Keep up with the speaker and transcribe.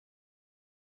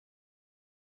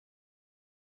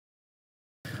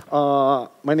My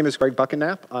name is Gregg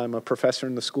Bucken-Knapp. I'm a professor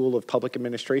in the School of Public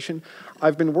Administration.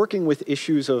 I've been working with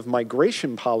issues of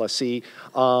migration policy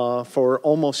for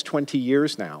almost 20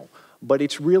 years now. But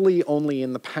it's really only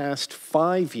in the past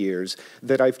 5 years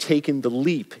that I've taken the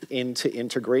leap into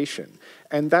integration.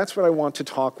 And that's what I want to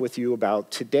talk with you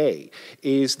about today,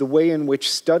 is the way in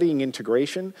which studying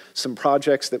integration, some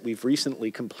projects that we've recently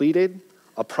completed,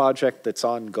 a project that's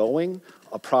ongoing,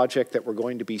 a project that we're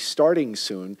going to be starting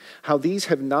soon, how these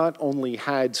have not only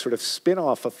had sort of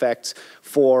spin-off effects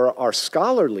for our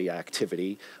scholarly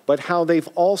activity, but how they've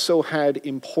also had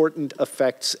important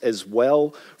effects as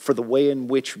well for the way in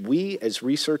which we as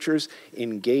researchers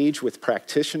engage with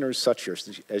practitioners such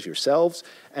as yourselves,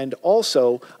 and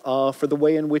also for the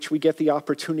way in which we get the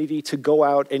opportunity to go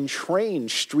out and train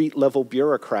street-level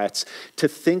bureaucrats to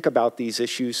think about these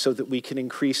issues so that we can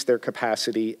increase their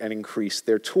capacity and increase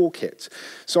their toolkits.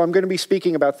 So I'm going to be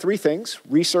speaking about three things: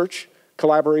 research,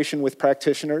 collaboration with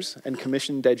practitioners, and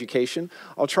commissioned education.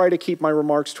 I'll try to keep my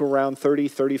remarks to around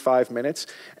 30-35 minutes,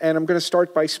 and I'm going to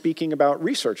start by speaking about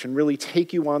research and really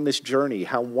take you on this journey,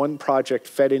 how one project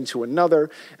fed into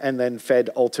another and then fed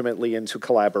ultimately into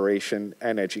collaboration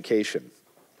and education.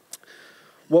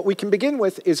 What we can begin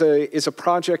with is a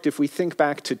project, if we think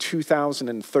back to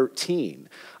 2013.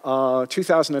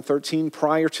 2013,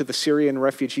 prior to the Syrian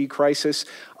refugee crisis,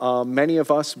 many of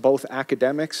us, both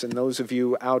academics and those of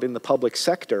you out in the public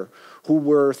sector, who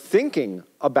were thinking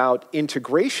about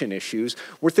integration issues,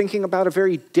 were thinking about a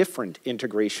very different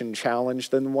integration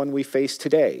challenge than the one we face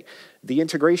today. The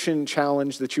integration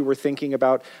challenge that you were thinking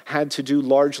about had to do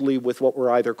largely with what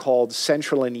were either called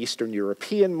Central and Eastern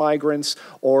European migrants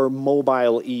or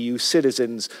mobile EU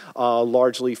citizens,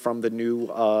 largely from the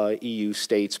new EU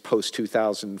states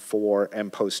post-2004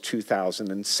 and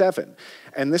post-2007.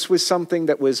 And this was something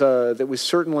that was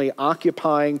certainly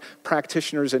occupying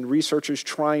practitioners and researchers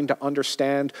trying to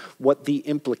understand what the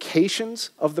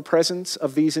implications of the presence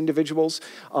of these individuals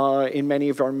in many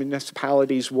of our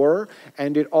municipalities were,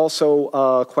 and it also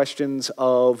questions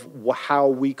of how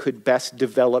we could best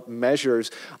develop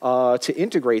measures to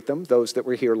integrate them, those that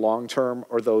were here long-term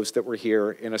or those that were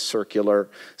here in a circular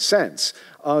sense.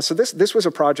 So this was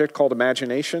a project called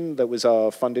Imagination that was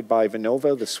funded by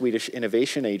Vinnova, the Swedish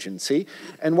innovation agency.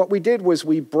 And what we did was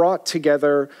we brought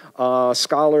together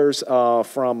scholars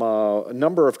from a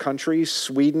number of countries: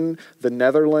 Sweden, the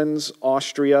Netherlands,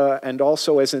 Austria, and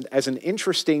also as an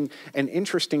interesting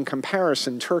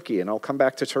comparison, Turkey. And I'll come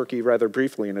back to Turkey rather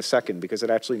briefly in a second because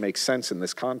it actually makes sense in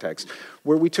this context,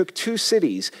 where we took two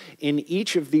cities in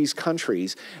each of these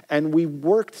countries and we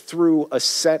worked through a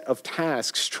set of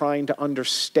tasks trying to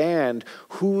understand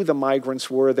who the migrants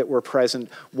were that were present,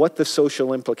 what the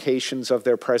social implications of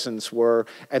their presence were,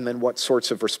 and then what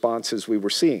sorts of responses we were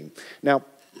seeing. Now,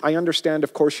 I understand,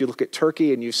 of course, you look at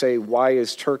Turkey and you say, why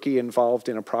is Turkey involved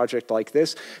in a project like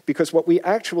this? Because what we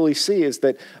actually see is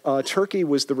that Turkey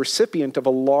was the recipient of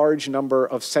a large number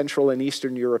of Central and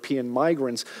Eastern European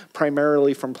migrants,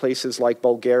 primarily from places like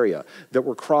Bulgaria, that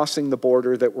were crossing the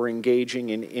border, that were engaging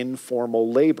in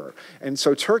informal labor. And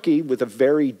so Turkey, with a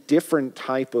very different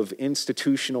type of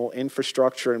institutional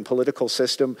infrastructure and political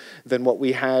system than what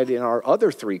we had in our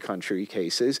other three country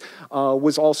cases,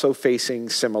 was also facing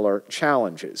similar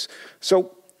challenges.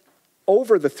 So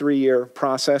over the 3-year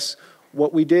process,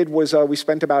 what we did was we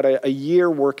spent about a year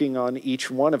working on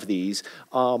each one of these,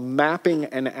 mapping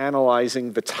and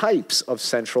analyzing the types of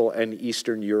Central and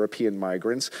Eastern European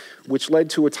migrants, which led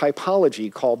to a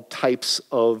typology called types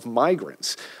of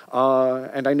migrants.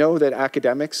 And I know that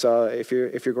academics, if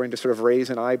you're going to sort of raise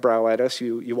an eyebrow at us,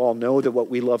 you all know that what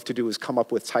we love to do is come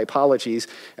up with typologies,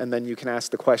 and then you can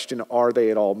ask the question, are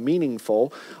they at all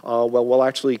meaningful? Well, we'll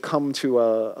actually come to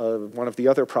one of the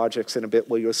other projects in a bit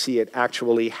where you'll see it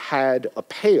actually had a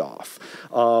payoff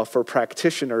for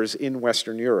practitioners in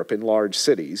Western Europe, in large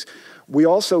cities. We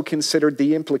also considered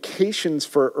the implications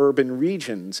for urban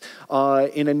regions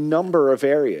in a number of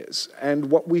areas. And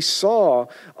what we saw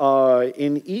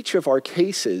in each of our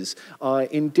cases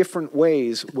in different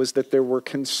ways was that there were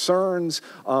concerns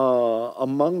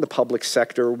among the public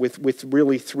sector with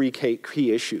really three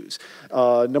key issues.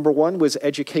 Number one was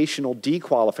educational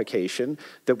dequalification,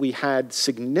 that we had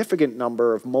significant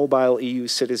number of mobile EU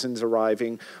citizens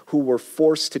arriving who were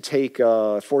forced to take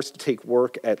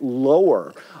work at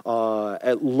lower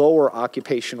at lower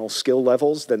occupational skill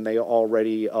levels than they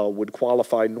already would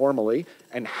qualify normally,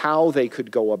 and how they could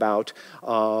go about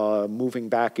moving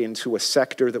back into a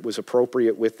sector that was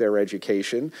appropriate with their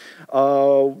education.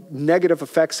 Negative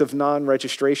effects of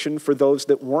non-registration for those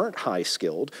that weren't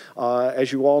high-skilled.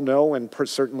 As you all know, and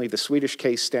certainly the Swedish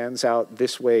case stands out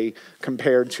this way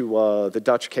compared to the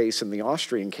Dutch case and the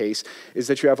Austrian case, is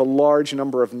that you have a large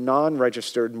number of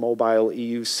non-registered mobile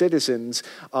EU citizens,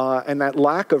 and that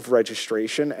lack of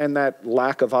registration and that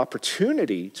lack of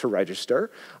opportunity to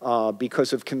register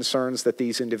because of concerns that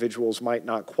these individuals might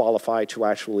not qualify to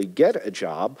actually get a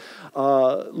job,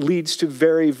 leads to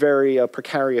very, very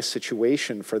precarious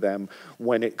situation for them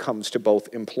when it comes to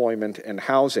both employment and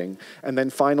housing. And then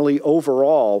finally,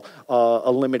 overall,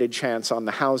 a limited chance on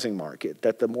the housing market,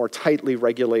 that the more tightly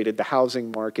regulated the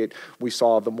housing market, we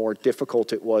saw the more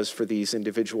difficult it was for these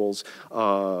individuals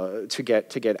to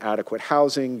get adequate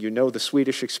housing. You know the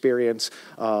Swedish experience.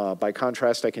 By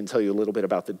contrast, I can tell you a little bit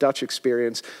about the Dutch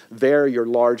experience. There, your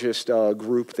largest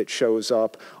group that shows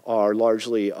up are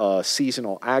largely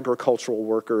seasonal agricultural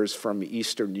workers from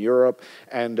Eastern Europe,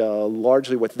 and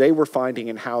largely what they were finding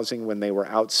in housing when they were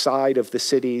outside of the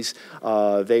cities,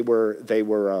 they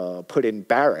were put in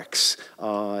barracks,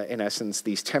 in essence,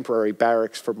 these temporary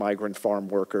barracks for migrant farm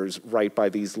workers right by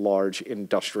these large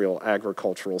industrial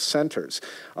agricultural centers.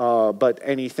 But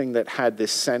anything that had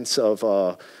this sense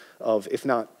of, if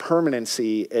not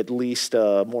permanency, at least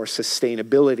more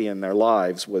sustainability in their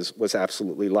lives was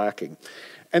absolutely lacking.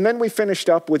 And then we finished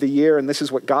up with a year, and this is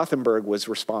what Gothenburg was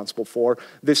responsible for,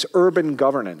 this urban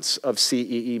governance of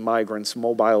CEE migrants,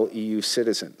 mobile EU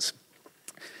citizens.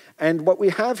 And what we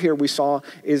have here, we saw,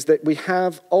 is that we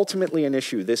have ultimately an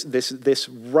issue, this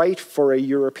right for a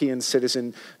European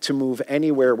citizen to move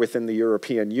anywhere within the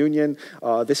European Union.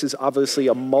 This is obviously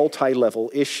a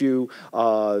multi-level issue.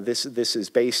 This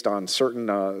is based on certain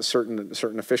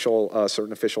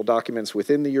official documents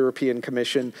within the European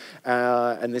Commission,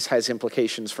 and this has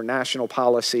implications for national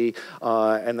policy,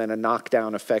 and then a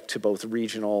knockdown effect to both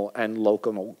regional and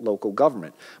local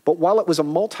government. But while it was a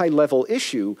multi-level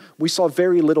issue, we saw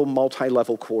very little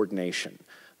multi-level coordination.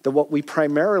 What we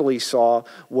primarily saw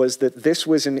was that this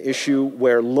was an issue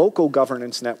where local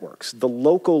governance networks, the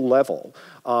local level,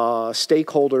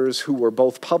 stakeholders who were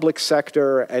both public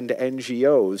sector and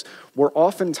NGOs, were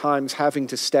oftentimes having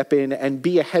to step in and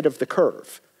be ahead of the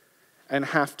curve, and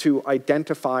have to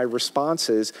identify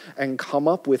responses and come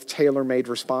up with tailor-made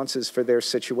responses for their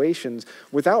situations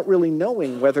without really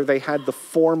knowing whether they had the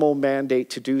formal mandate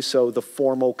to do so, the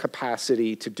formal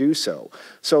capacity to do so.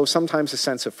 So sometimes a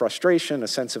sense of frustration, a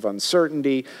sense of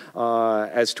uncertainty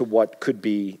as to what could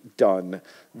be done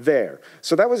there.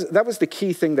 So that was the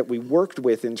key thing that we worked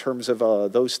with in terms of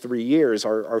those 3 years,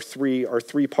 our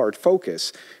three-part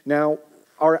focus. Now,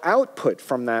 our output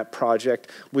from that project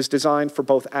was designed for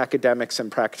both academics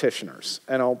and practitioners.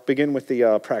 And I'll begin with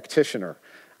the practitioner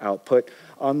output.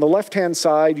 On the left-hand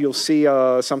side, you'll see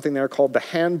something there called the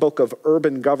Handbook of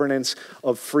Urban Governance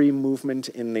of Free Movement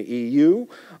in the EU.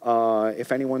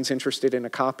 If anyone's interested in a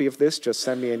copy of this, just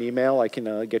send me an email. I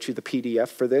can get you the PDF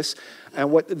for this.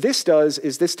 And what this does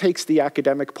is this takes the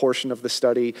academic portion of the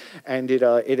study and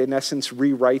it in essence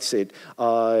rewrites it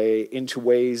into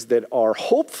ways that are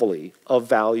hopefully of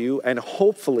value and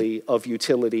hopefully of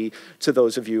utility to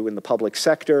those of you in the public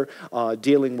sector,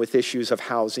 dealing with issues of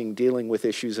housing, dealing with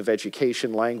issues of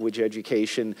education, language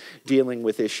education, dealing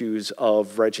with issues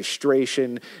of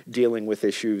registration, dealing with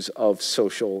issues of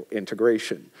social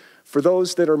integration. For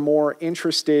those that are more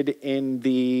interested in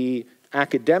the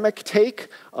academic take,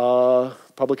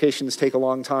 publications take a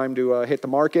long time to hit the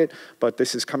market, but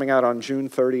this is coming out on June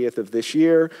 30th of this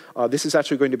year. This is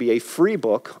actually going to be a free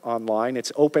book online.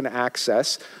 It's open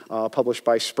access, published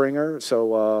by Springer.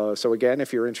 So again,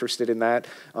 if you're interested in that,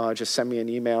 just send me an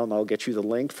email and I'll get you the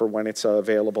link for when it's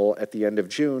available at the end of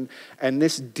June. And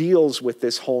this deals with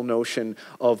this whole notion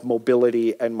of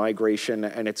mobility and migration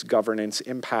and its governance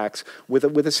impacts with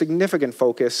a significant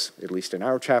focus, at least in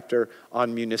our chapter,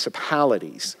 on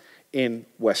municipalities in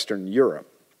Western Europe.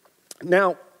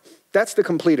 Now, that's the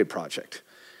completed project.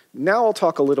 Now I'll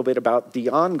talk a little bit about the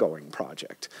ongoing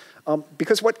project.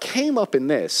 Because what came up in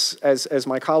this, as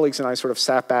my colleagues and I sort of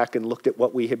sat back and looked at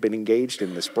what we had been engaged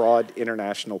in, this broad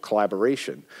international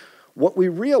collaboration, what we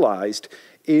realized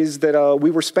is that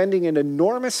we were spending an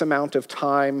enormous amount of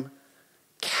time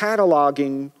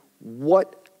cataloging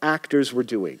what actors were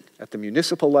doing at the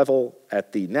municipal level,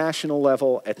 at the national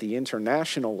level, at the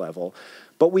international level,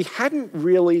 but we hadn't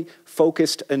really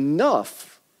focused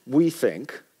enough, we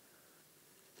think,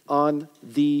 on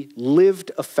the lived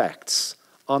effects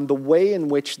on the way in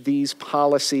which these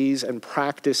policies and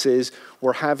practices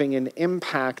were having an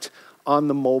impact on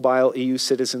the mobile EU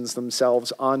citizens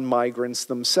themselves, on migrants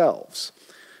themselves.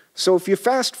 So if you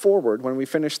fast forward, when we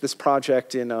finished this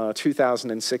project in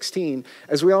 2016,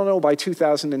 as we all know, by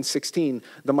 2016,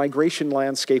 the migration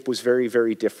landscape was very,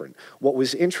 very different. What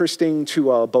was interesting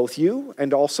to both you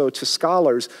and also to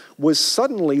scholars was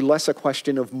suddenly less a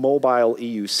question of mobile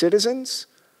EU citizens,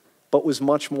 but was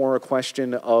much more a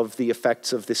question of the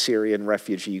effects of the Syrian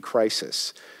refugee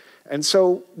crisis. And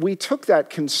so we took that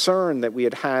concern that we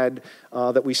had,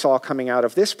 that we saw coming out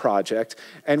of this project,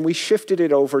 and we shifted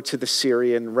it over to the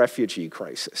Syrian refugee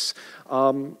crisis.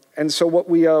 And so what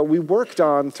we worked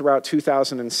on throughout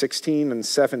 2016 and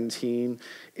 17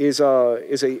 is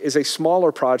a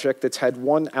smaller project that's had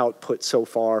one output so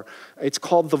far. It's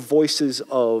called The Voices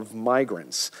of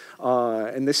Migrants.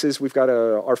 And this is, we've got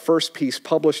our first piece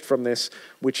published from this,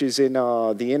 which is in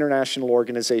the International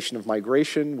Organization of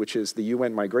Migration, which is the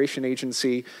UN Migration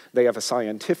Agency. They have a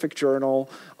scientific journal,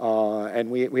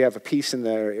 and we have a piece in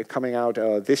there coming out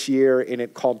this year in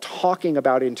it called Talking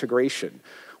About Integration,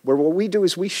 where what we do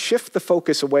is we shift the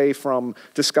focus away from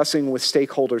discussing with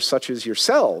stakeholders such as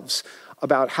yourselves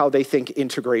about how they think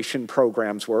integration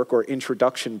programs work or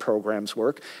introduction programs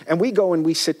work. And we go and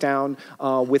we sit down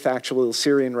with actual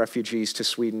Syrian refugees to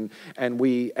Sweden, and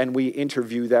we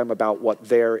interview them about what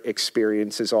their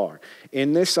experiences are.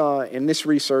 In this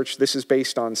research, this is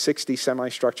based on 60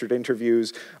 semi-structured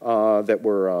interviews that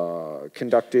were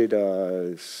conducted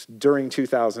during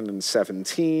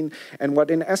 2017.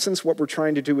 And in essence, what we're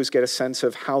trying to do is get a sense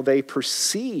of how they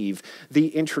perceive the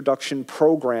introduction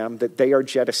program that they are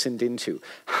jettisoned into.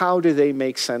 How do they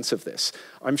make sense of this?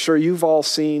 I'm sure you've all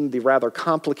seen the rather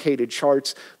complicated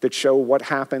charts that show what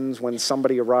happens when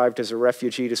somebody arrived as a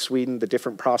refugee to Sweden, the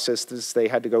different processes they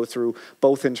had to go through,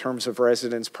 both in terms of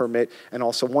residence permit and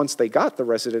also once they got the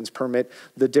residence permit,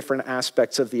 the different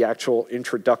aspects of the actual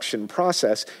introduction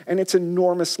process. And it's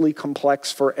enormously complex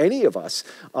for any of us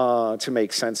to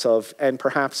make sense of, and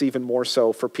perhaps even more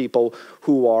so for people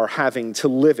who are having to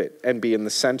live it and be in the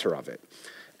center of it.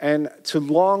 And to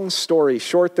long story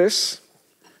short this,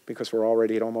 because we're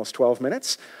already at almost 12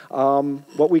 minutes,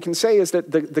 what we can say is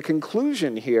that the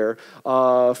conclusion here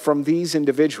from these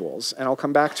individuals, and I'll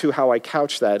come back to how I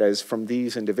couch that as from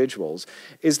these individuals,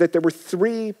 is that there were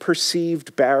three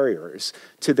perceived barriers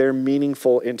to their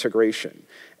meaningful integration.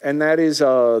 And that is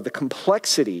the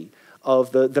complexity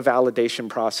of the validation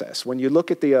process. When you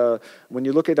look at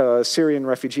Syrian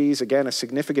refugees, again, a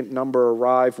significant number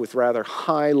arrive with rather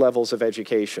high levels of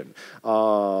education,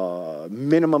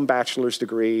 minimum bachelor's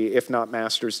degree, if not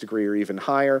master's degree or even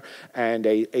higher, and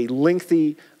a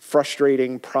lengthy,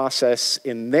 frustrating process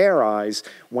in their eyes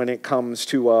when it comes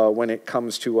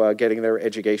to getting their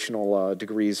educational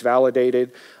degrees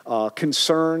validated.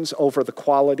 Concerns over the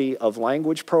quality of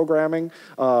language programming,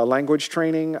 language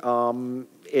training.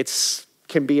 It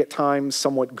can be at times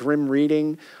somewhat grim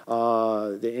reading.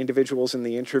 The individuals in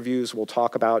the interviews will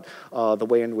talk about the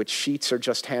way in which sheets are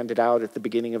just handed out at the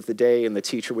beginning of the day, and the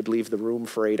teacher would leave the room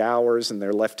for 8 hours and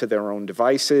they're left to their own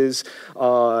devices.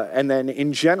 And then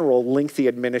in general, lengthy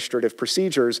administrative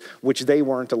procedures, which they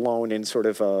weren't alone in sort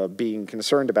of being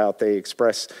concerned about. They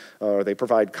express, or they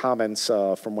provide comments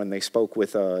from when they spoke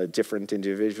with different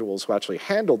individuals who actually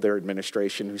handled their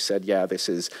administration, who said, yeah, this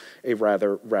is a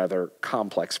rather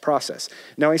complex process.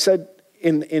 Now, I said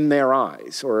in their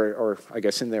eyes, or I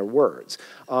guess in their words,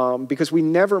 because we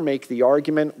never make the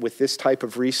argument with this type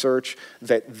of research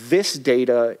that this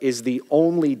data is the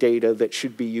only data that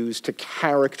should be used to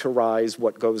characterize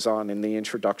what goes on in the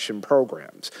introduction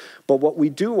programs. But what we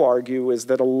do argue is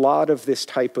that a lot of this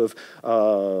type of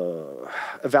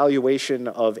evaluation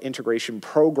of integration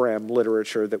program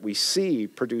literature that we see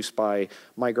produced by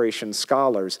migration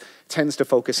scholars tends to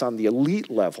focus on the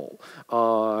elite level.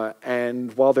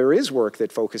 And while there is work that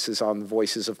focuses on the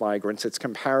voices of migrants, it's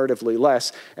comparatively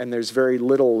less, and there's very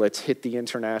little that's hit the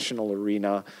international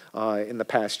arena in the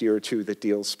past year or two that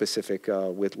deals specific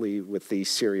with the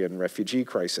Syrian refugee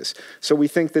crisis. So we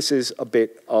think this is a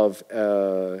bit of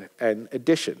an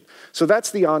addition. So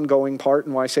that's the ongoing part,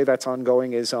 and why I say that's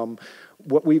ongoing is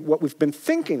what we've been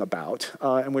thinking about,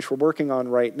 and which we're working on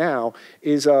right now,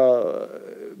 is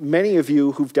many of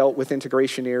you who've dealt with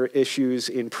integration issues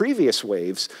in previous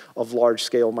waves of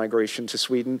large-scale migration to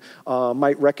Sweden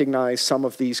might recognize some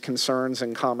of these concerns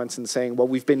and comments and saying, well,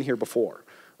 we've been here before.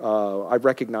 I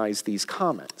recognize these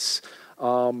comments.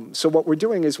 So what we're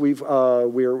doing is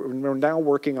we're now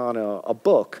working on a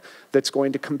book that's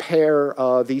going to compare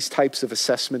these types of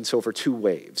assessments over two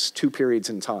waves, two periods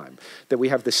in time. That we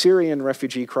have the Syrian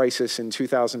refugee crisis in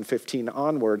 2015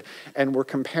 onward, and we're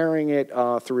comparing it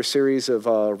through a series of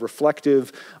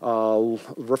reflective,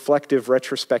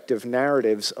 retrospective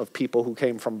narratives of people who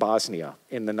came from Bosnia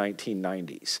in the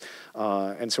 1990s.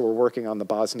 And so we're working on the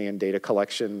Bosnian data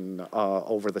collection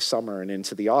over the summer and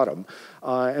into the autumn.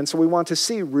 And so we want to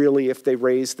see really if they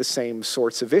raise the same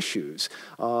sorts of issues,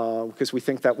 because we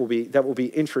think that will be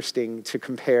interesting to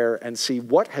compare and see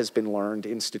what has been learned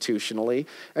institutionally,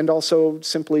 and also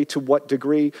simply to what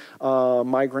degree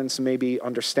migrants maybe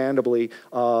understandably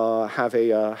have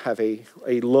a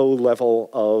low level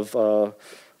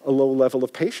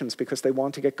of patience because they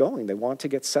want to get going, they want to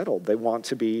get settled, they want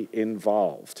to be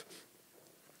involved.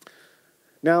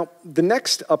 Now, the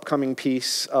next upcoming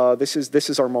piece, this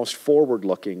is our most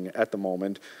forward-looking at the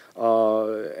moment.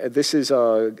 This is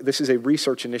a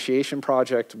research initiation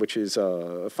project which is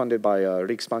funded by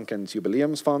Riksbanken's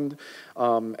Jubileumsfond,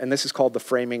 and this is called The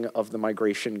Framing of the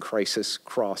Migration Crisis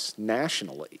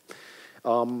Cross-Nationally.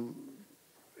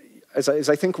 As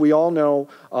I think we all know,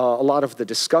 a lot of the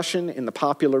discussion in the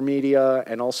popular media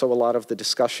and also a lot of the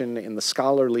discussion in the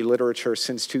scholarly literature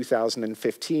since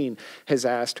 2015 has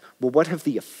asked, well, what have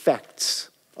the effects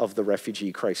of the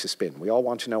refugee crisis been? We all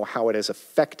want to know how it has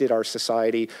affected our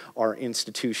society, our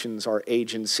institutions, our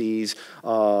agencies,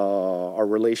 our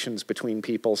relations between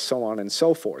people, so on and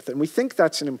so forth. And we think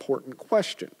that's an important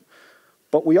question.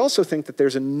 But we also think that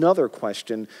there's another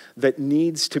question that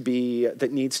needs to be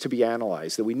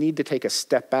analyzed, that we need to take a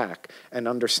step back and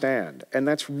understand. And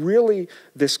that's really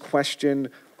this question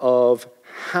of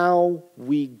how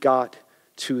we got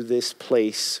to this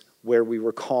place where we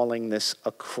were calling this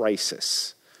a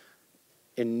crisis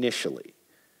initially.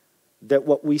 That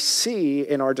what we see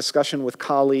in our discussion with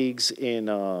colleagues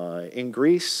in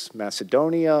Greece,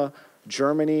 Macedonia,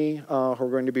 Germany, who are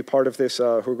going to be part of this,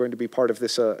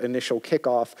 initial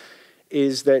kickoff,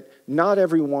 is that not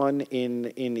everyone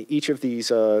in each of these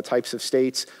types of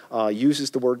states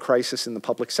uses the word crisis in the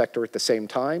public sector at the same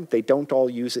time. They don't all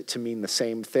use it to mean the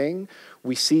same thing.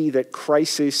 We see that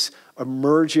crisis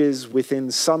emerges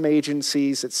within some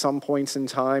agencies at some points in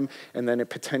time, and then it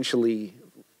potentially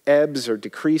ebbs or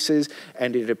decreases,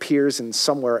 and it appears in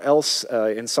somewhere else,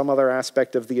 in some other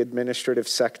aspect of the administrative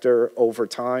sector over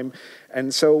time.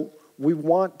 And so we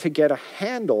want to get a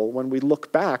handle, when we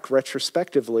look back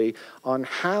retrospectively, on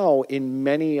how in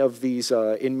many of these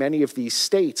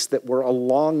states that were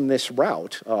along this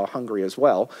route, Hungary as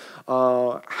well,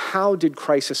 how did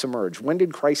crisis emerge? When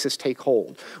did crisis take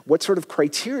hold? What sort of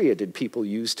criteria did people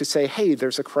use to say, hey,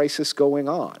 there's a crisis going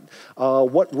on?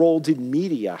 What role did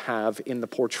media have in the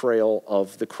portrayal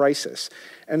of the crisis?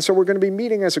 And so we're going to be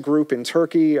meeting as a group in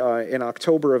Turkey in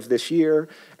October of this year,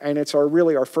 and it's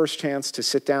really our first chance to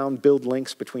sit down, build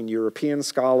links between European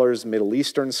scholars, Middle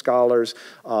Eastern scholars,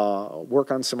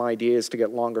 work on some ideas to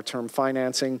get longer-term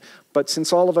financing. But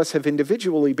since all of us have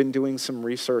individually been doing some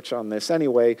research on this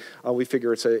anyway, we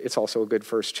figure it's also a good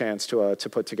first chance to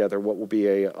put together what will be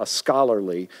a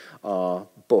scholarly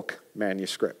book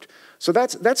manuscript. So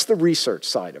that's the research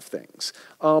side of things.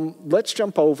 Let's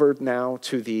jump over now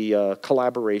to the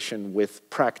collaboration with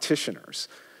practitioners.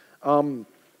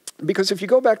 Because if you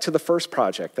go back to the first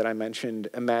project that I mentioned,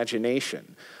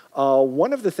 Imagination,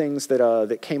 one of the things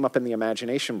that came up in the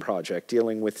Imagination project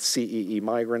dealing with CEE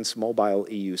migrants, mobile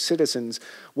EU citizens,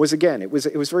 was again, it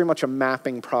was very much a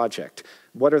mapping project.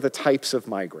 What are the types of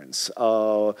migrants?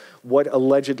 What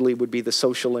allegedly would be the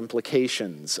social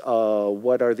implications?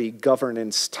 What are the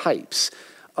governance types?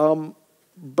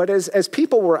 But as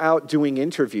people were out doing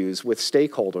interviews with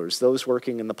stakeholders, those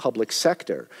working in the public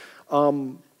sector,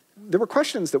 there were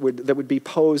questions that would be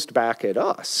posed back at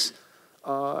us.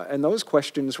 And those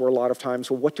questions were a lot of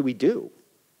times, well, what do we do?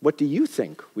 What do you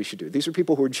think we should do? These are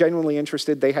people who were genuinely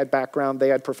interested. They had background, they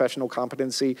had professional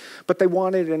competency, but they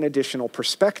wanted an additional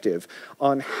perspective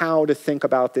on how to think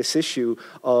about this issue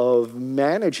of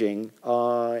managing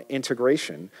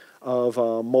integration of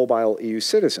mobile EU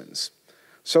citizens.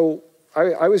 So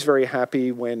I was very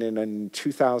happy when in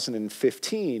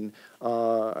 2015,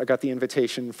 I got the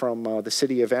invitation from the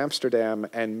city of Amsterdam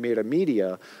and Mira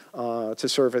Media to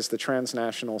serve as the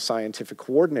transnational scientific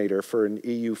coordinator for an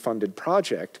EU-funded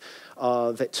project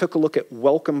that took a look at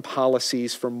welcome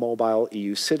policies for mobile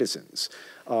EU citizens.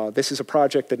 This is a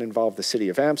project that involved the city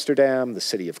of Amsterdam, the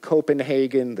city of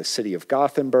Copenhagen, the city of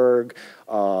Gothenburg,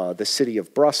 the city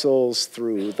of Brussels,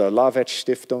 through the Lavet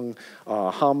Stiftung,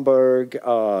 Hamburg,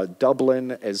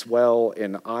 Dublin as well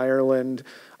in Ireland.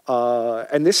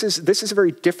 And this is a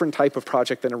very different type of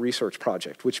project than a research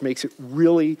project, which makes it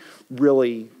really,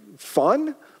 really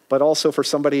fun, but also for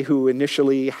somebody who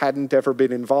initially hadn't ever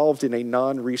been involved in a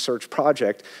non-research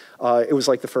project, it was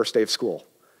like the first day of school.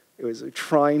 It was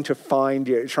trying to find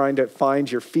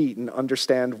your feet and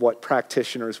understand what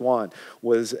practitioners want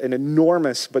was an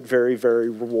enormous but very, very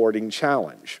rewarding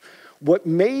challenge. What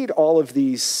made all of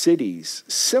these cities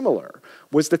similar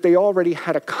was that they already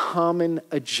had a common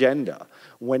agenda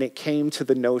when it came to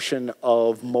the notion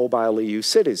of mobile EU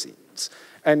citizens.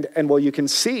 And well, you can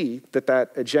see that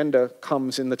that agenda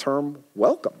comes in the term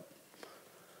welcome.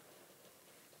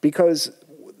 Because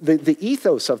the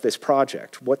ethos of this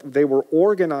project, what they were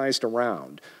organized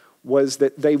around, was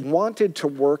that they wanted to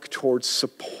work towards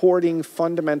supporting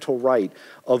fundamental right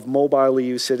of mobile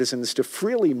EU citizens to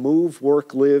freely move,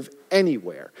 work, live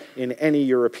anywhere in any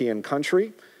European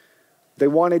country. They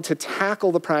wanted to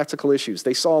tackle the practical issues.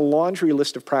 They saw a laundry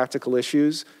list of practical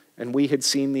issues, and we had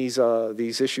seen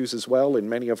these issues as well in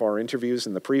many of our interviews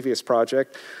in the previous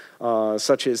project,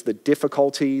 such as the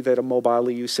difficulty that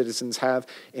mobile EU citizens have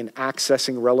in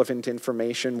accessing relevant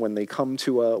information when they come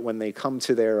to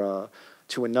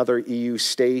another EU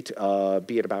state,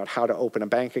 be it about how to open a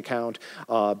bank account,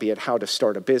 be it how to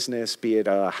start a business, be it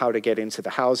how to get into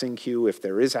the housing queue, if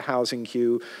there is a housing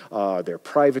queue, their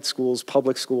private schools,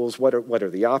 public schools, what are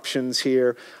the options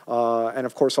here? And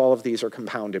of course, all of these are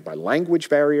compounded by language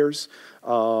barriers.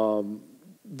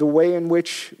 The way in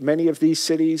which many of these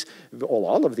cities, well,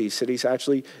 all of these cities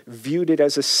actually, viewed it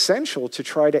as essential to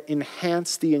try to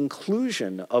enhance the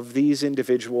inclusion of these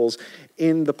individuals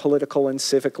in the political and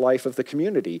civic life of the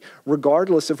community,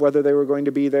 regardless of whether they were going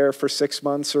to be there for 6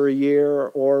 months or a year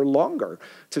or longer.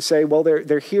 To say, well,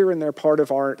 they're here and they're part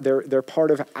of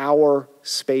our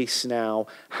space now.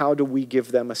 How do we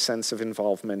give them a sense of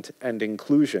involvement and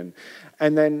inclusion?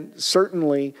 And then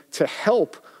certainly to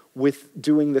help with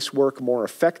doing this work more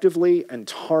effectively and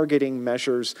targeting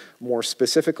measures more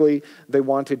specifically, they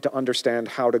wanted to understand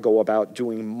how to go about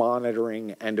doing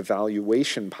monitoring and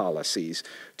evaluation policies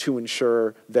to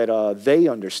ensure that they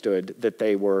understood that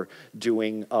they were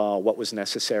doing what was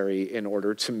necessary in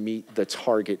order to meet the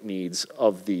target needs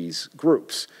of these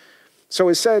groups. So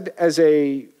as said, as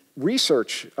a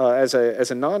research, as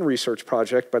a non-research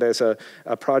project, but as a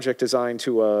project designed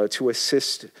to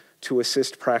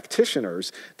assist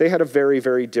practitioners, they had a very,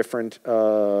 very different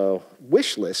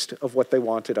wish list of what they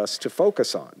wanted us to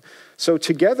focus on. So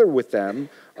together with them,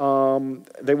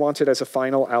 they wanted as a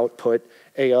final output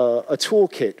a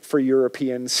toolkit for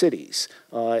European cities,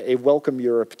 a Welcome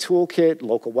Europe toolkit,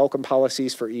 local welcome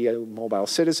policies for EU mobile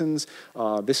citizens.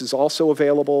 This is also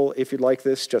available. If you'd like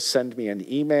this, just send me an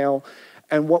email.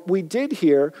 And what we did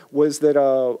here was that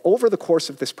over the course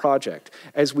of this project,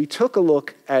 as we took a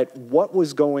look at what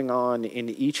was going on in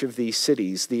each of these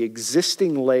cities, the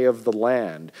existing lay of the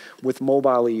land with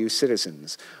mobile EU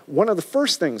citizens, one of the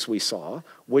first things we saw,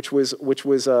 which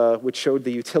showed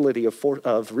the utility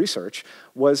of research,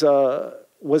 was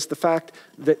the fact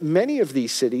that many of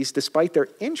these cities, despite their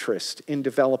interest in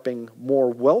developing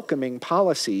more welcoming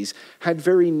policies, had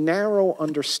very narrow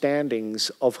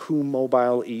understandings of who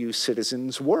mobile EU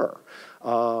citizens were.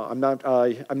 I'm not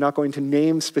going to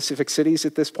name specific cities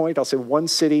at this point. I'll say one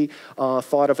city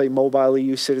thought of a mobile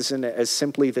EU citizen as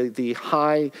simply the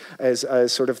high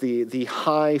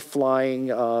flying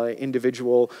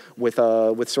individual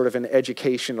with sort of an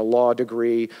education, a law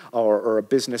degree, or a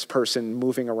business person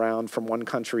moving around from one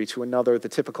country to another,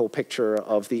 the typical picture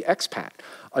of the expat.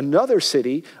 Another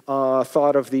city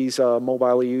thought of these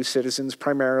mobile EU citizens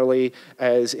primarily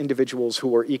as individuals who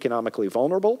were economically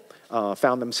vulnerable,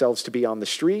 found themselves to be on the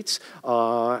streets,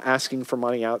 asking for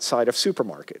money outside of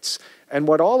supermarkets. And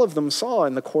what all of them saw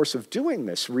in the course of doing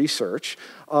this research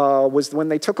was when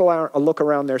they took a look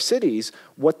around their cities,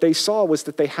 what they saw was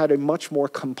that they had a much more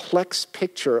complex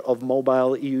picture of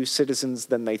mobile EU citizens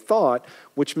than they thought,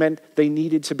 which meant they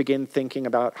needed to begin thinking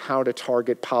about how to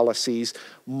target policies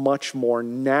much more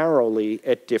narrowly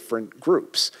at different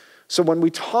groups. So when we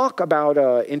talk about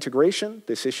integration,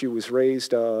 this issue was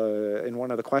raised in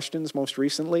one of the questions most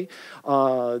recently,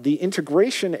 the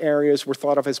integration areas were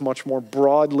thought of as much more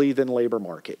broadly than labor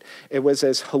market. It was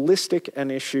as holistic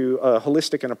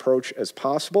an approach as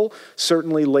possible,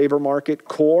 certainly labor market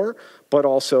core, but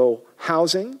also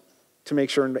housing, to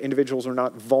make sure individuals are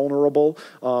not vulnerable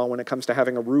when it comes to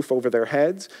having a roof over their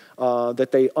heads, that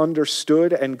they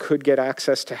understood and could get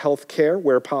access to health care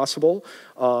where possible,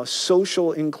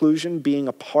 social inclusion being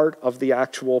a part of the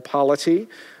actual polity,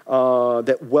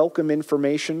 that welcome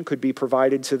information could be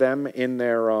provided to them in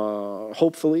their,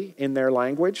 hopefully, in their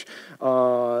language,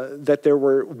 that there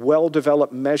were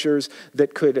well-developed measures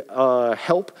that could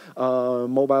help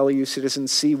mobile EU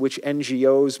citizens see which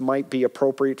NGOs might be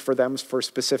appropriate for them for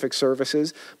specific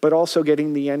services, but also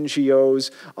getting the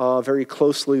NGOs very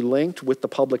closely linked with the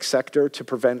public sector to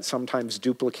prevent sometimes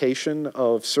duplication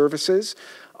of services.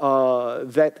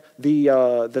 That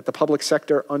the public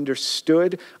sector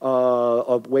understood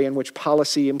a way in which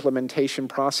policy implementation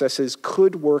processes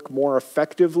could work more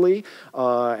effectively.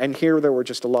 And here there were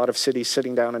just a lot of cities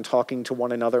sitting down and talking to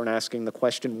one another and asking the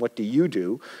question, what do you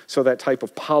do? So that type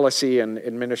of policy and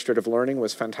administrative learning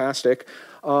was fantastic.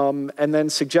 And then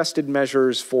suggested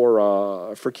measures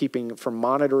for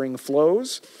monitoring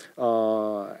flows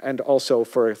and also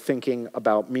for thinking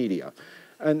about media.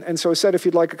 And so I said, if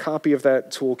you'd like a copy of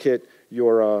that toolkit,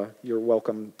 you're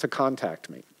welcome to contact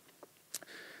me.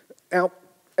 Now,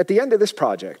 at the end of this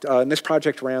project, and this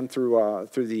project ran through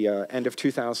the end of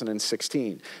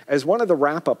 2016, as one of the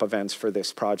wrap-up events for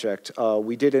this project,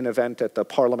 we did an event at the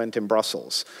Parliament in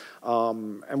Brussels.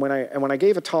 And when I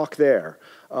gave a talk there,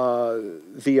 I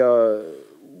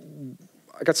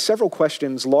got several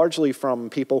questions, largely from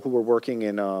people who were working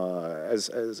in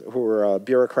who were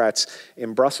bureaucrats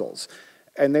in Brussels.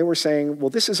 And they were saying, well,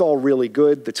 this is all really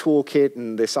good, the toolkit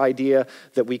and this idea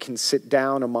that we can sit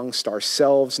down amongst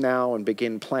ourselves now and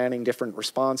begin planning different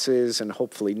responses and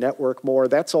hopefully network more.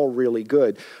 That's all really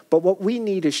good. But what we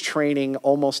need is training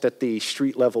almost at the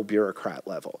street level, bureaucrat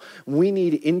level. We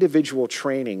need individual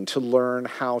training to learn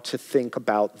how to think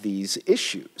about these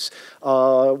issues.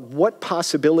 What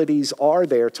possibilities are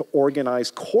there to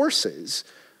organize courses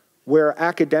where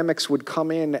academics would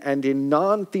come in and in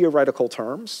non-theoretical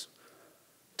terms,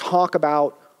 talk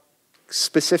about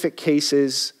specific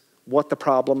cases, what the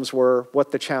problems were,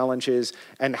 what the challenges,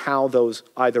 and how those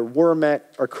either were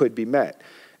met or could be met.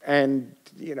 And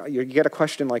you get a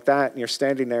question like that, and you're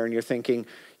standing there and you're thinking,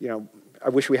 I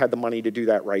wish we had the money to do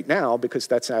that right now, because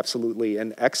that's absolutely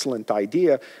an excellent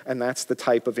idea, and that's the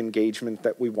type of engagement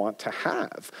that we want to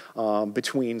have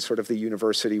between sort of the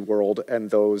university world and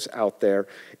those out there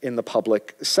in the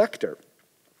public sector.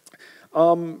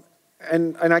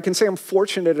 And I can say I'm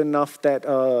fortunate enough that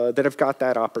I've got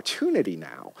that opportunity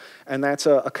now. And that's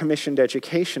a commissioned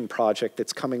education project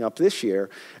that's coming up this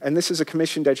year. And this is a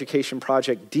commissioned education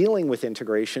project dealing with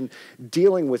integration,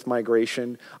 dealing with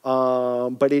migration,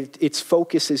 but its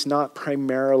focus is not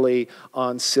primarily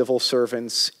on civil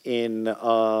servants in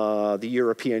the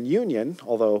European Union,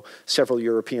 although several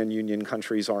European Union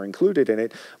countries are included in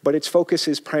it, but its focus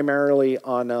is primarily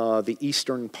on the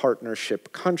Eastern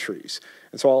Partnership countries.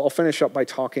 And so I'll finish up by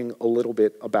talking a little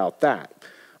bit about that.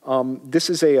 This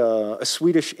is a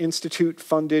Swedish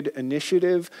Institute-funded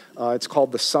initiative. It's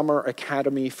called the Summer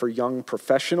Academy for Young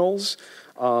Professionals.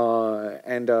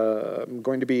 And I'm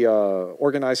going to be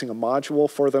organizing a module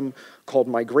for them called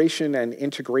Migration and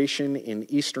Integration in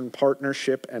Eastern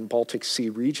Partnership and Baltic Sea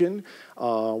Region.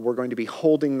 We're going to be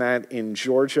holding that in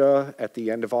Georgia at the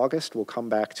end of August. We'll come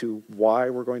back to why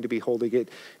we're going to be holding it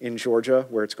in Georgia,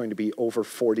 where it's going to be over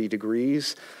 40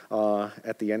 degrees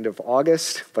at the end of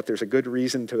August, but there's a good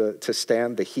reason to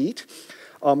stand the heat.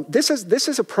 This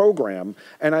is a program,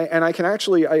 and I can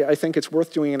actually, I think it's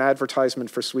worth doing an advertisement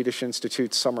for Swedish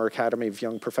Institute's Summer Academy of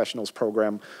Young Professionals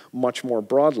program much more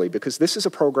broadly, because this is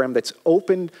a program that's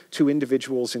open to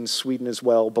individuals in Sweden as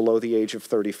well below the age of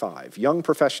 35. Young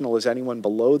professional is anyone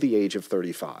below the age of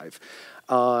 35.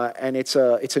 And it's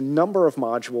a number of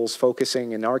modules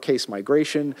focusing, in our case,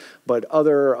 migration, but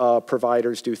other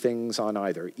providers do things on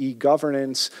either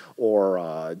e-governance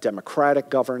or democratic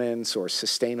governance or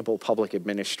sustainable public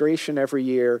administration every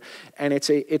year. And it's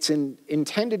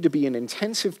intended to be an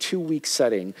intensive 2-week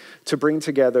setting to bring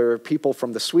together people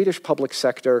from the Swedish public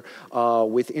sector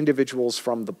with individuals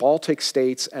from the Baltic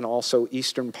states and also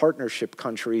Eastern Partnership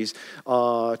countries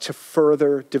to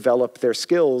further develop their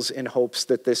skills in hopes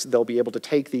that they'll be able to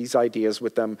take these ideas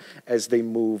with them as they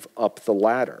move up the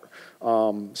ladder.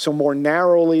 So more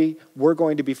narrowly, we're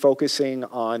going to be focusing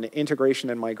on integration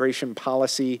and migration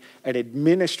policy and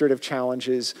administrative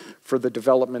challenges for the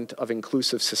development of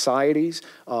inclusive societies.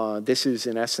 This is,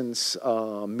 in essence,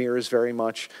 mirrors very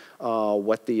much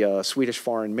what the Swedish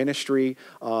Foreign Ministry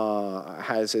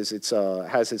has as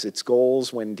its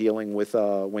goals when dealing with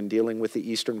the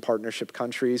Eastern Partnership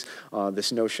countries.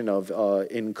 This notion of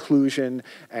inclusion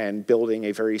and building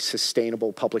a very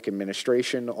sustainable public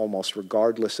administration, almost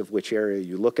regardless of which area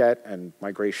you look at, and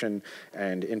migration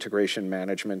and integration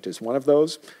management is one of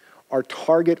those. Our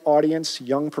target audience,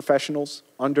 young professionals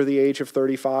under the age of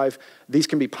 35. These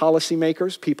can be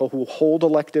policymakers, people who hold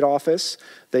elected office.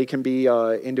 They can be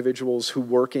individuals who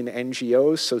work in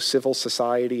NGOs, so civil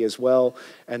society as well.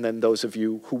 And then those of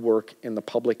you who work in the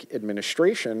public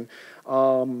administration.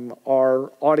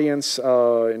 Our audience,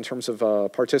 in terms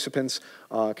of participants,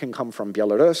 can come from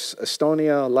Belarus,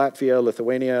 Estonia, Latvia,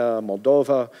 Lithuania,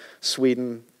 Moldova,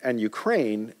 Sweden, and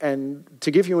Ukraine. And to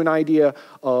give you an idea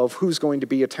of who's going to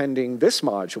be attending this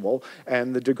module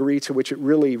and the degree to which it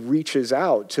really reaches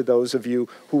out to those of you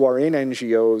who are in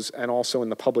NGOs and also in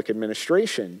the public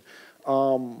administration,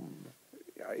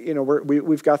 you know,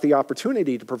 we've got the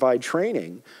opportunity to provide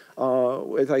training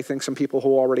with, I think, some people who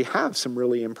already have some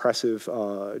really impressive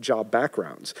job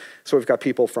backgrounds. So we've got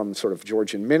people from sort of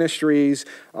Georgian ministries,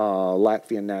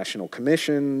 Latvian national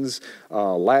commissions,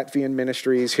 Latvian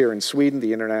ministries here in Sweden,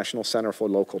 the International Center for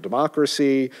Local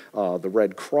Democracy, the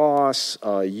Red Cross,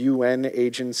 UN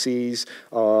agencies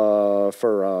for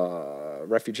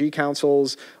refugee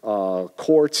councils,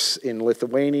 courts in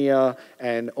Lithuania,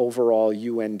 and overall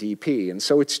UNDP. And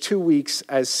so it's 2 weeks,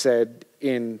 as said,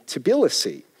 in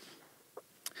Tbilisi.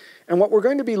 And what we're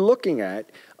going to be looking at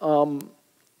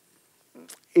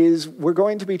is we're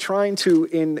going to be trying to,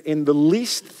 in the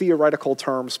least theoretical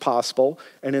terms possible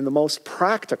and in the most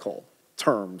practical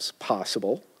terms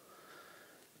possible,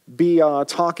 be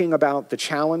talking about the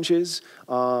challenges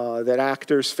that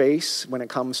actors face when it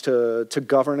comes to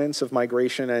governance of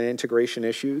migration and integration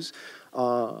issues,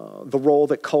 the role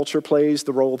that culture plays,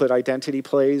 the role that identity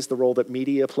plays, the role that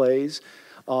media plays,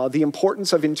 the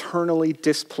importance of internally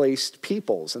displaced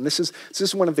peoples. And this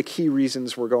is one of the key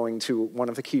reasons we're going to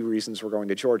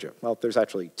Georgia. Well, there's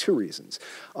actually two reasons.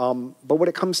 But what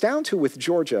it comes down to with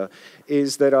Georgia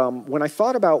is that when I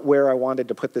thought about where I wanted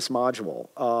to put this module,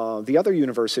 the other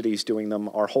universities doing them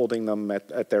are holding them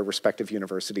at their respective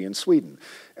university in Sweden.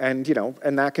 And, you know,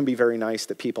 and that can be very nice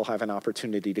that people have an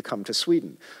opportunity to come to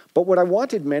Sweden. But what I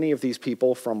wanted many of these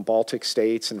people from Baltic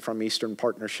states and from Eastern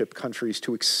Partnership countries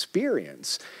to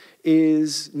experience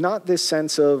is not this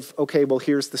sense of, okay, well,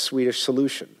 here's the Swedish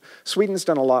solution. Sweden's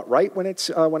done a lot right when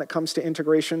it comes to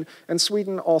integration, and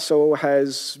Sweden also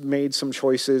has made some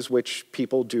choices which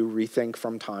people do rethink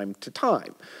from time to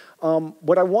time.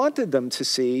 What I wanted them to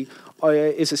see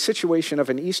is a situation of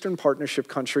an Eastern Partnership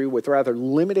country with rather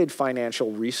limited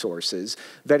financial resources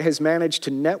that has managed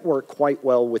to network quite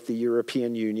well with the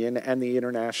European Union and the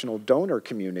international donor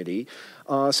community,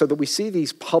 so that we see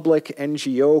these public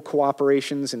NGO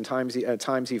cooperations and at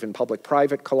times even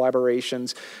public-private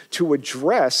collaborations to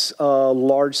address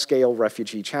large-scale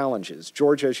refugee challenges.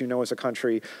 Georgia, as you know, is a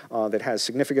country that has a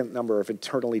significant number of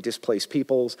internally displaced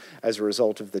peoples as a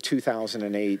result of the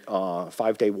 2008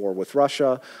 five-day war with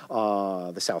Russia,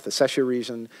 the South Ossetia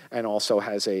region, and also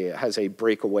has a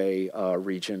breakaway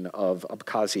region of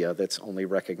Abkhazia that's only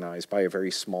recognized by a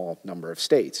very small number of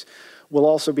states. We'll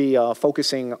also be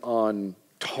focusing on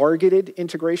targeted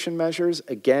integration measures.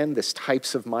 Again, this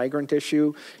types of migrant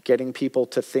issue, getting people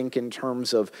to think in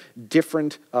terms of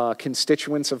different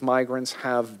constituents of migrants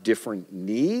have different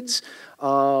needs.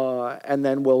 And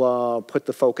then we'll put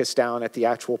the focus down at the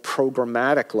actual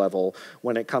programmatic level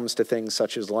when it comes to things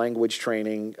such as language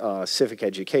training, civic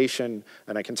education.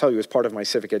 And I can tell you, as part of my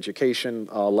civic education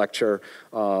lecture,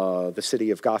 the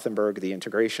city of Gothenburg, the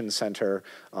Integration Center,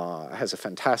 has a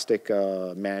fantastic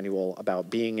manual about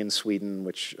being in Sweden,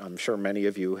 which I'm sure many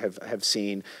of you have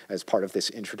seen as part of this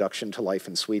introduction to life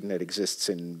in Sweden. It exists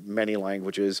in many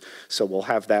languages, so we'll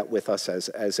have that with us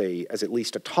as at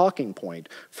least a talking point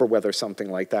for whether something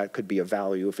like that could be of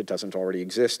value if it doesn't already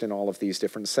exist in all of these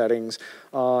different settings,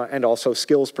 and also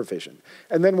skills provision.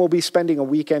 And then we'll be spending a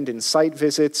weekend in site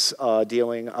visits,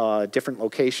 dealing different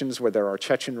locations where there are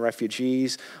Chechen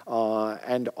refugees,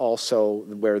 and also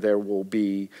where there will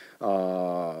be,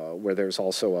 where there's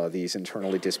also these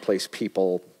internally displaced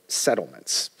people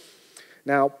settlements.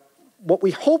 Now, what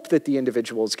we hope that the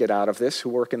individuals get out of this who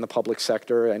work in the public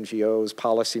sector, NGOs,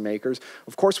 policymakers,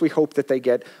 of course we hope that they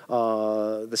get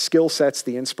the skill sets,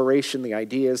 the inspiration, the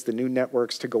ideas, the new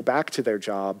networks to go back to their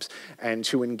jobs and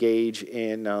to engage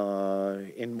in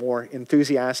more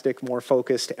enthusiastic, more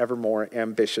focused, ever more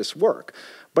ambitious work.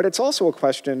 But it's also a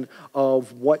question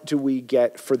of what do we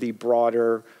get for the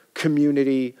broader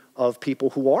community of people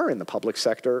who are in the public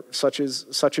sector, such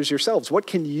as yourselves. What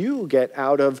can you get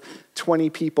out of 20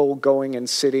 people going and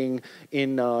sitting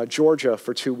in Georgia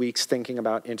for 2 weeks thinking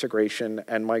about integration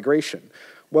and migration?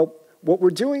 Well, what we're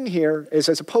doing here is,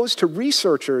 as opposed to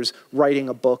researchers writing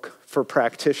a book for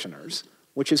practitioners,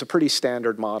 which is a pretty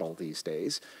standard model these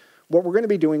days, what we're going to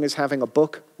be doing is having a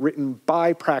book written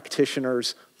by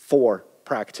practitioners for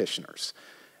practitioners.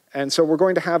 And so we're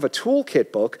going to have a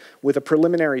toolkit book with a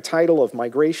preliminary title of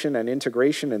Migration and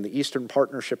Integration in the Eastern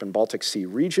Partnership and Baltic Sea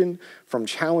region, from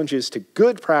challenges to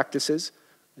good practices.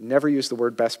 Never use the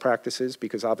word best practices,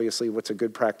 because obviously what's a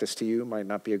good practice to you might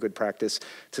not be a good practice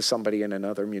to somebody in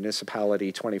another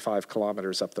municipality 25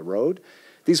 kilometers up the road.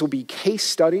 These will be case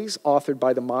studies authored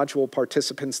by the module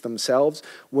participants themselves,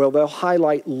 where they'll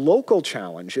highlight local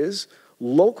challenges,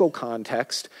 local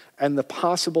context, and the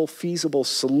possible feasible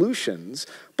solutions.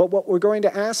 But what we're going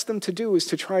to ask them to do is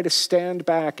to try to stand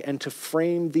back and to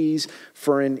frame these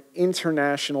for an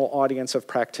international audience of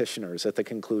practitioners at the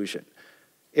conclusion.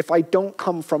 If I don't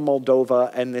come from Moldova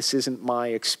and this isn't my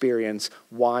experience,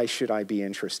 why should I be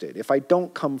interested? If I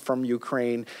don't come from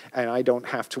Ukraine and I don't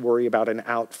have to worry about an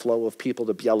outflow of people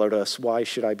to Belarus, why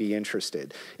should I be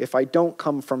interested? If I don't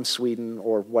come from Sweden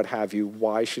or what have you,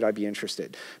 why should I be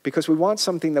interested? Because we want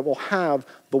something that will have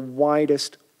the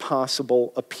widest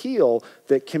possible appeal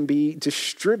that can be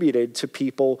distributed to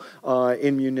people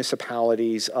in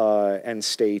municipalities and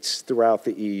states throughout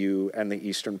the EU and the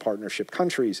Eastern Partnership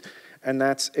countries. And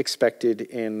that's expected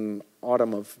in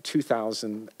autumn of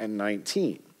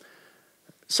 2019.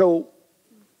 So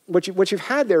what you've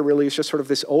had there really is just sort of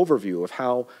this overview of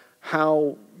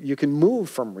how you can move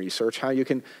from research,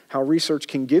 how research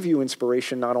can give you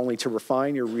inspiration not only to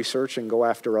refine your research and go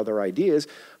after other ideas,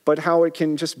 but how it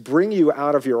can just bring you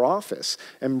out of your office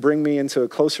and bring me into a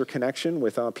closer connection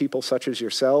with people such as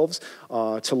yourselves,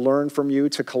 to learn from you,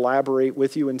 to collaborate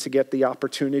with you, and to get the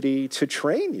opportunity to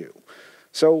train you.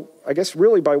 So I guess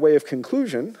really by way of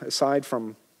conclusion, aside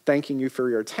from thanking you for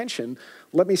your attention,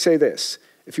 let me say this.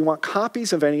 If you want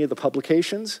copies of any of the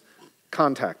publications,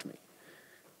 contact me.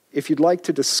 If you'd like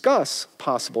to discuss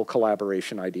possible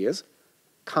collaboration ideas,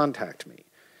 contact me.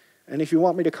 And if you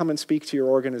want me to come and speak to your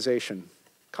organization,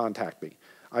 contact me.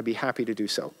 I'd be happy to do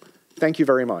so. Thank you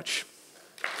very much.